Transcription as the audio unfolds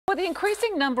With the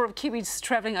increasing number of Kiwis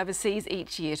travelling overseas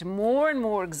each year to more and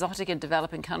more exotic and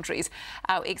developing countries,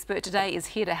 our expert today is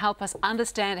here to help us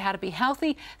understand how to be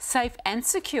healthy, safe and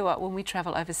secure when we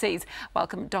travel overseas.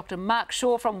 Welcome Dr. Mark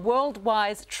Shaw from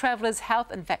Worldwise Travellers Health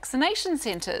and Vaccination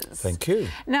Centres. Thank you.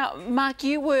 Now, Mark,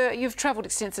 you've travelled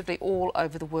extensively all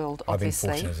over the world,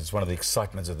 obviously. I've been fortunate. It's one of the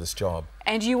excitements of this job.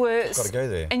 And you were... I've got to go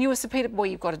there. And you were Sir Peter... Well,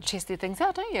 you've got to test their things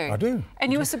out, don't you? I do.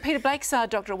 And you were Sir Peter Blake's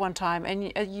doctor at one time,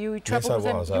 and you travelled with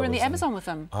him. You were in the Amazon with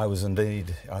him. I was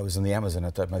indeed. I was in the Amazon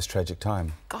at that most tragic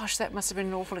time. Gosh, that must have been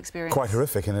an awful experience. Quite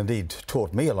horrific, and indeed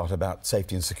taught me a lot about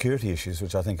safety and security issues,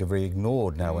 which I think are very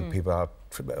ignored now when people are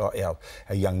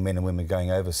young men and women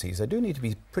going overseas. They do need to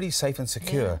be pretty safe and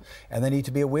secure, and they need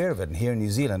to be aware of it. And here in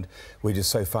New Zealand, we're just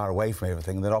so far away from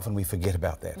everything that often we forget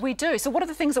about that. We do. So what are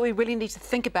the things that we really need to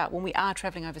think about when we are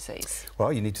travelling overseas?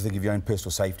 Well, you need to think of your own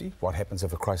personal safety. What happens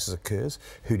if a crisis occurs?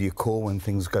 Who do you call when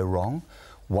things go wrong?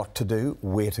 What to do,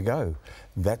 where to go.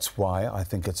 That's why I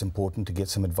think it's important to get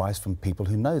some advice from people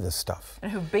who know this stuff.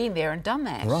 And who've been there and done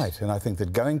that. Right, and I think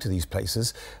that going to these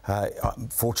places,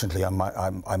 fortunately,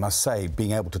 I must say,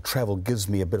 being able to travel gives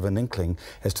me a bit of an inkling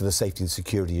as to the safety and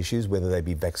security issues, whether they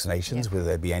be vaccinations, whether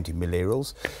they be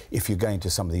anti-malarials. If you're going to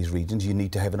some of these regions, you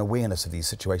need to have an awareness of these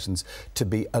situations, to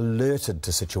be alerted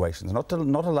to situations, not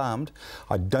alarmed.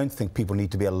 I don't think people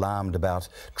need to be alarmed about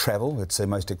travel. It's the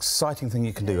most exciting thing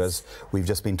you can do, as we've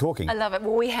just been talking. I love it.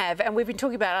 Well, we have, and we've been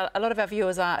talking about a lot of our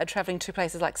viewers are travelling to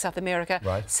places like South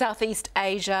America, Southeast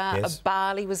Asia,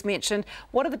 Bali was mentioned.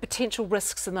 What are the potential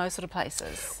risks in those sort of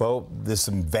places? Well, there's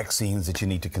some vaccines that you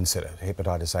need to consider.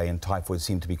 Hepatitis A and typhoid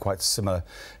seem to be quite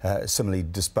similarly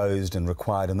disposed and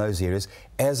required in those areas,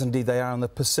 as indeed they are in the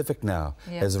Pacific now,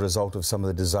 as a result of some of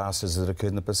the disasters that occurred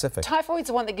in the Pacific. Typhoid's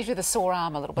the one that gives you the sore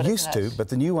arm a little bit, Used to, but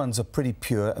the new ones are pretty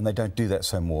pure and they don't do that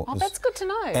so more. Oh, that's good to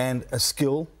know. And a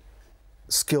skill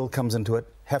comes into it.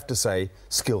 Have to say,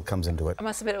 skill comes into it. I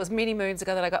must admit, it was many moons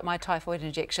ago that I got my typhoid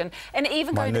injection. And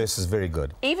even my nurse is very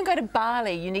good. Even go to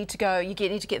Bali, you need to go. You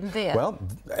need to get them there. Well,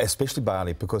 especially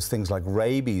Bali, because things like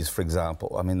rabies, for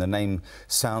example. I mean, the name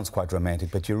sounds quite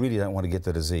romantic, but you really don't want to get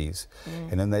the disease.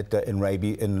 And in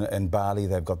Bali,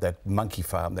 they've got that monkey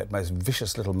farm, that most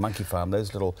vicious little monkey farm.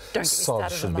 Those little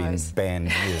sods should have been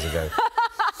banned years ago.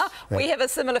 We have a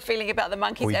similar feeling about the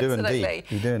monkeys, absolutely.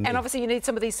 We do indeed. And obviously you need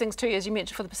some of these things too, as you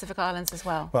mentioned, for the Pacific Islands as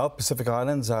well. Well, Pacific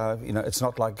Islands are, you know, it's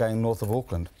not like going north of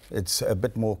Auckland. It's a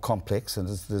bit more complex, and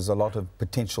there's a lot of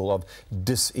potential of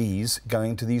dis-ease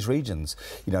going to these regions.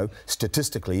 You know,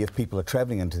 statistically, if people are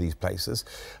travelling into these places,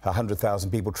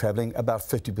 100,000 people travelling, about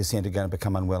 50% are going to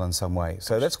become unwell in some way.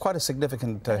 So that's quite a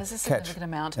significant that is a significant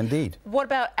amount. Indeed. What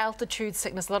about altitude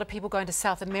sickness? A lot of people going to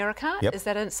South America. Is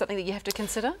that something that you have to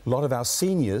consider? A lot of our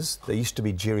seniors, they used to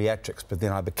be geriatrics, but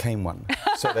then I became one.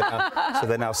 So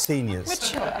they're now seniors.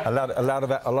 Mature. A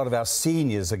lot of our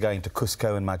seniors are going to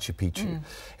Cusco and Machu Picchu.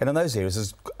 And in those areas,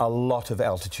 there's a lot of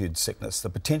altitude sickness.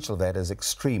 The potential of that is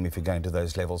extreme if you're going to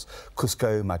those levels.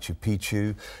 Cusco, Machu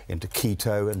Picchu, into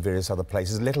Quito and various other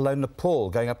places, let alone Nepal,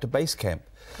 going up to base camp.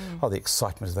 Oh, the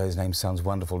excitement of those names sounds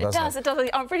wonderful, doesn't it? It does.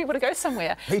 I really want to go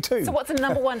somewhere. Me too. So what's the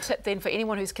number one tip then for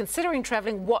anyone who's considering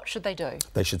travelling? What should they do?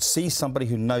 They should see somebody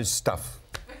who knows stuff.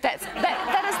 That is the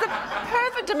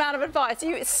perfect amount of advice.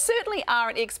 You certainly are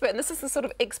an expert, and this is the sort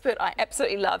of expert I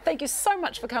absolutely love. Thank you so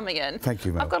much for coming in. Thank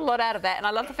you, Mel. I've got a lot out of that, and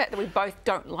I love the fact that we both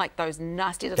don't like those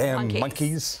nasty little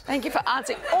monkeys. Thank you for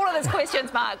answering all of those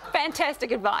questions, Mark.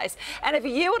 Fantastic advice. And if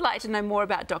you would like to know more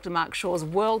about Dr. Mark Shaw's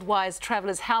Worldwise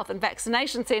Travellers Health and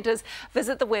Vaccination Centres,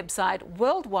 visit the website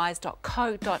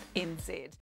worldwise.co.nz.